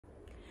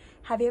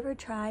Have you ever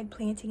tried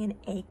planting an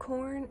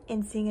acorn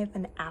and seeing if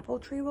an apple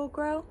tree will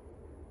grow?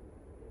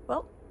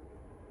 Well,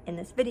 in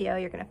this video,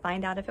 you're gonna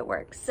find out if it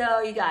works. So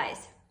you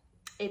guys,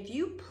 if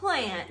you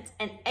plant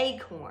an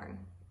acorn,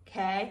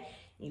 okay,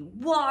 you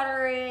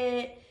water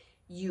it,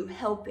 you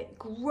help it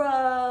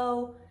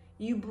grow,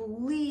 you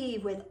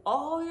believe with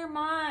all your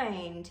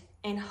mind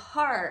and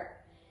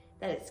heart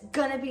that it's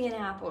gonna be an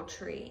apple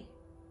tree.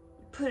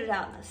 You put it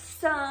out in the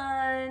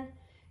sun,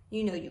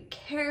 you know, you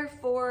care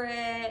for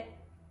it,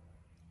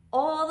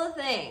 all the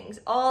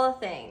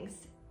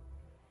things,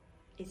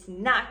 it's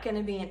not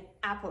gonna be an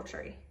apple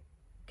tree,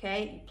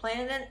 okay? You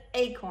planted an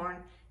acorn,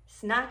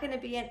 it's not gonna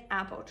be an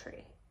apple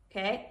tree,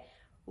 okay?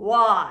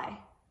 Why?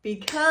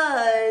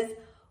 Because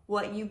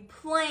what you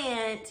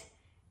plant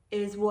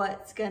is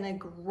what's gonna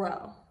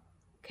grow,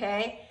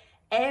 okay?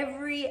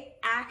 Every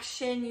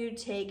action you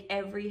take,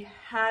 every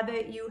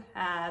habit you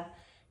have,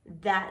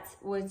 that's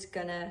what's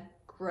gonna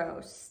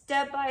grow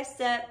step by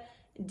step,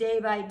 day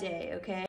by day, okay?